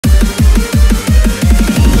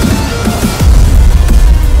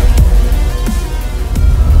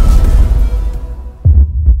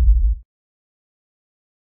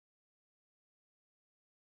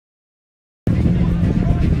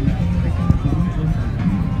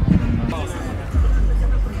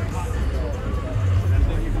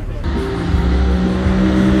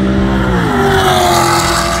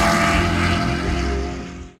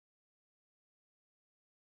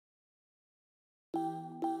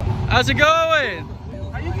How's it going?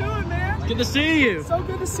 How you doing, man? Good to see you. So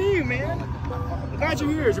good to see you, man. I'm glad you're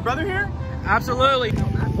here. Is your brother here? Absolutely.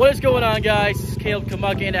 What is going on, guys? This is Caleb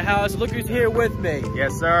Kamucki in the house. Look who's here with me.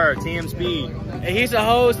 Yes, sir. TM Speed. And he's the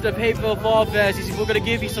host of Fayetteville Fallfest. We're going to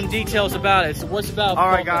give you some details about it. So what's about All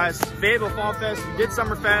right, Fallfest? guys. Fayetteville Fallfest. We did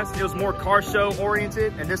Summerfest. It was more car show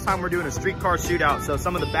oriented. And this time we're doing a street car shootout. So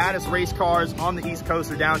some of the baddest race cars on the East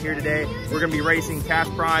Coast are down here today. We're going to be racing cash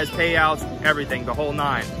prize, payouts, everything, the whole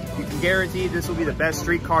nine. You can guarantee this will be the best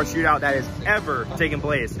street car shootout that has ever taken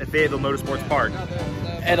place at Fayetteville Motorsport Park.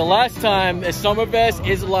 And the last time at Summerfest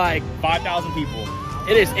is like 5,000 people.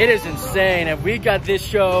 It is insane, and we got this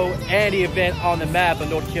show and the event on the map in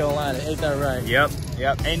North Carolina. Ain't that right?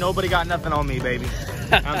 Yep. Ain't nobody got nothing on me, baby.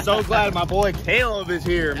 I'm so glad my boy Caleb is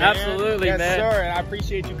here, man. Absolutely, yes, man. Yes, sir, and I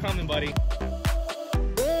appreciate you coming, buddy.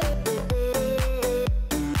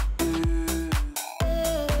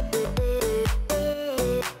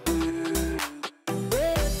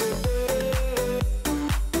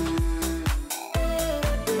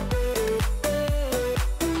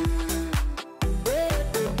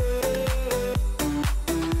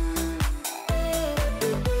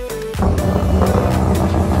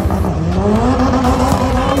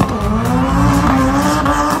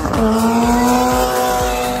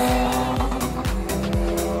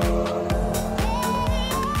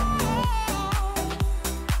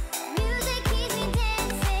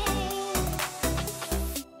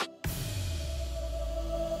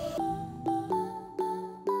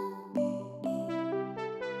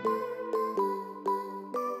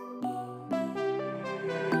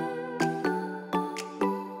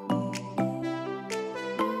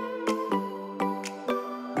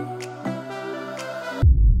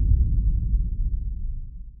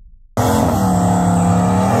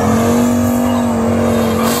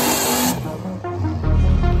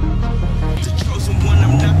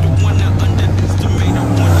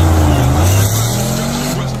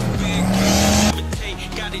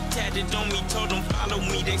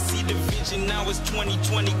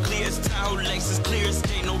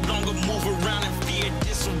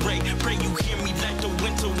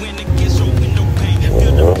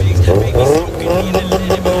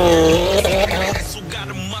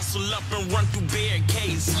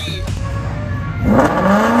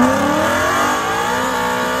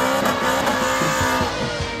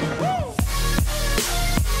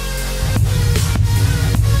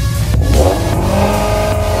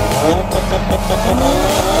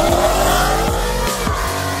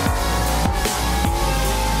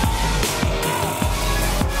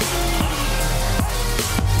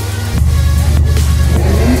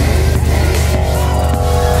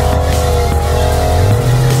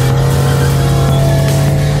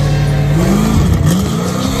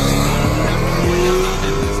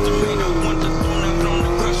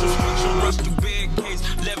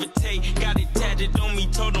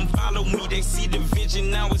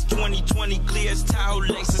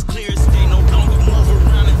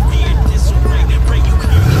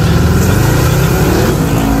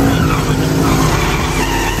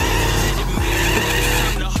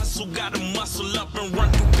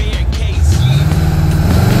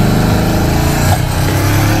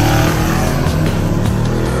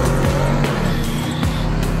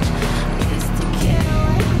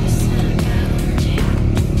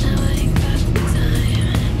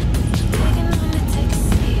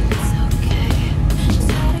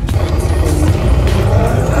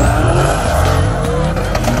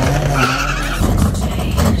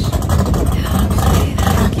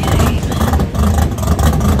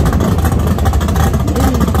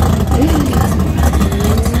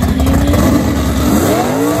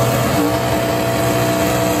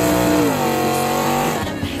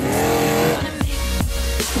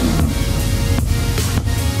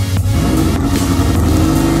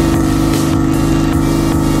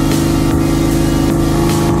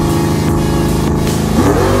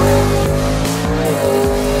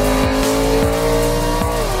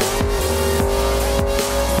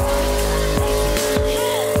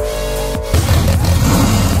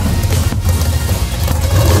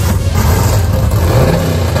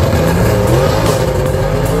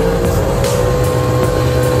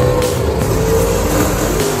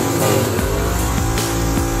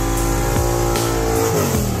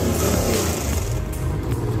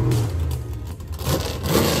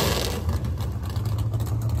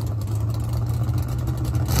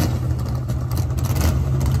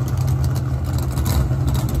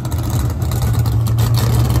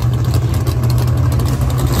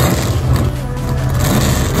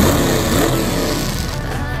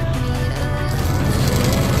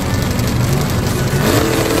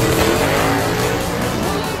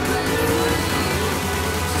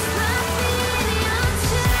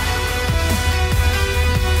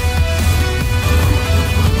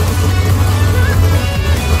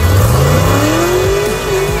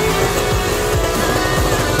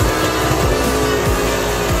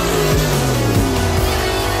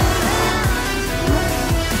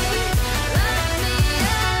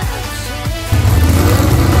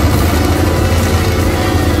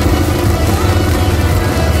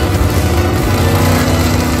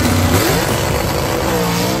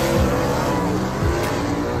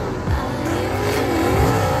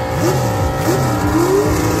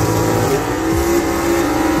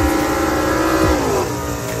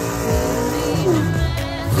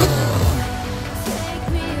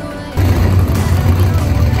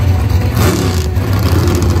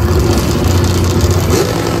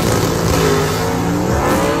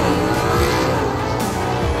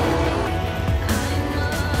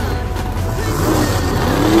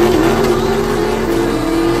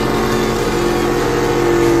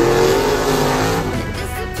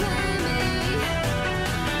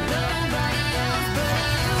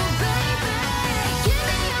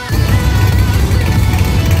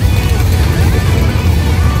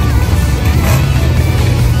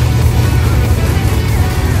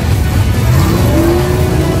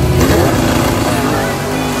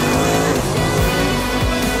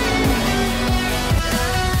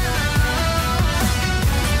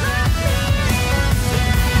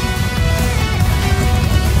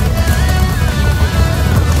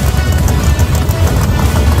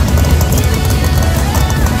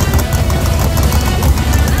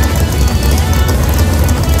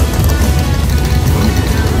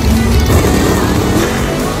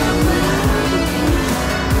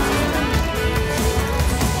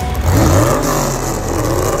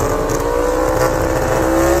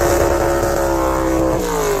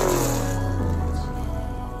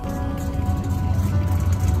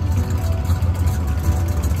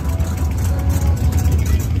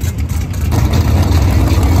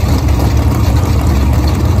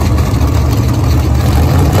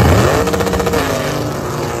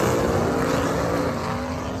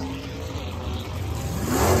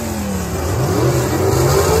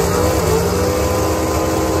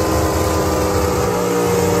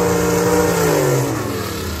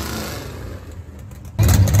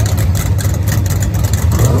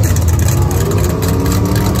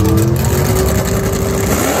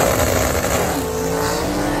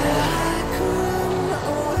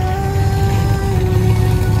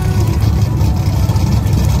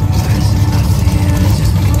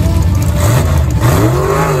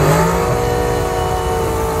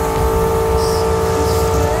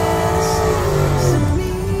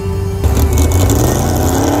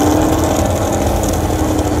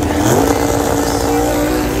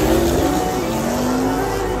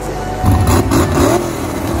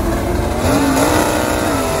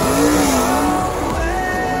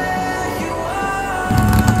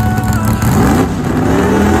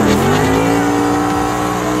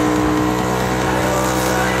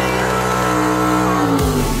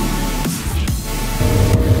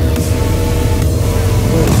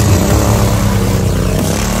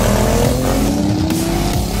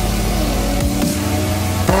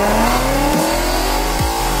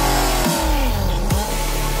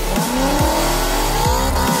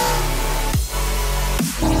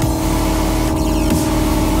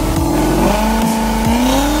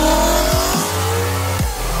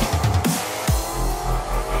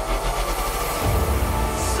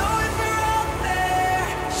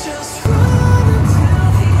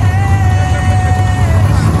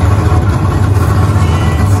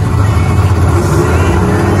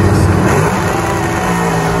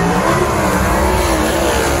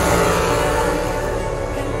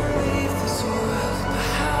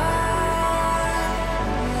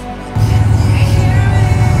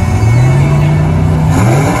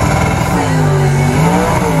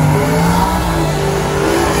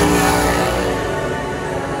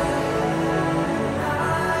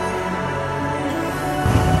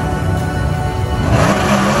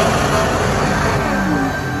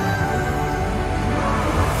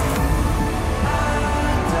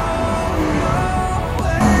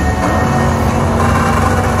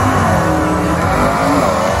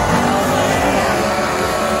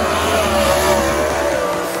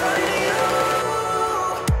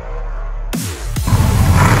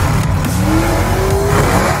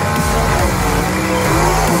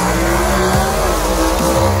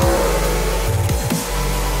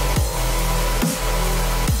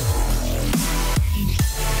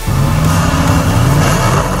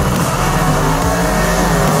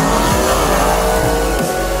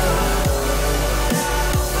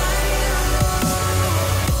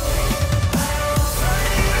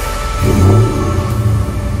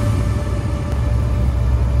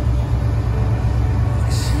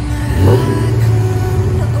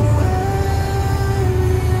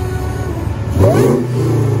 Go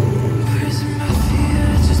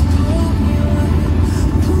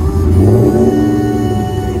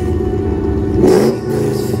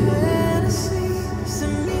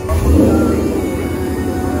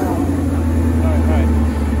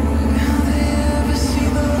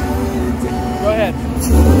ahead.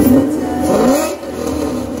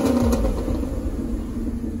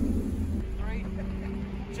 3,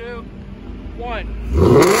 2, 1.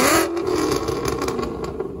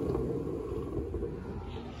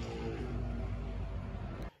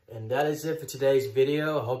 And that is it for today's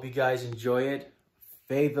video. I hope you guys enjoy it.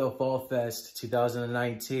 Fayetteville Fallfest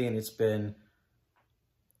 2019. It's been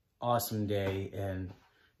awesome day and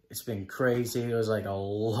it's been crazy. It was like a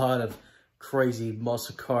lot of crazy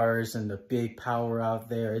muscle cars and the big power out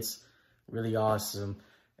there. It's really awesome.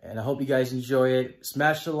 And I hope you guys enjoy it.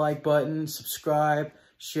 Smash the like button, subscribe,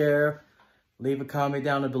 share, leave a comment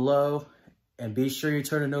down below, and be sure you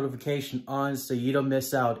turn the notification on so you don't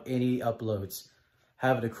miss out any uploads.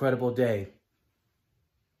 Have an incredible day.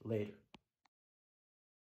 Later.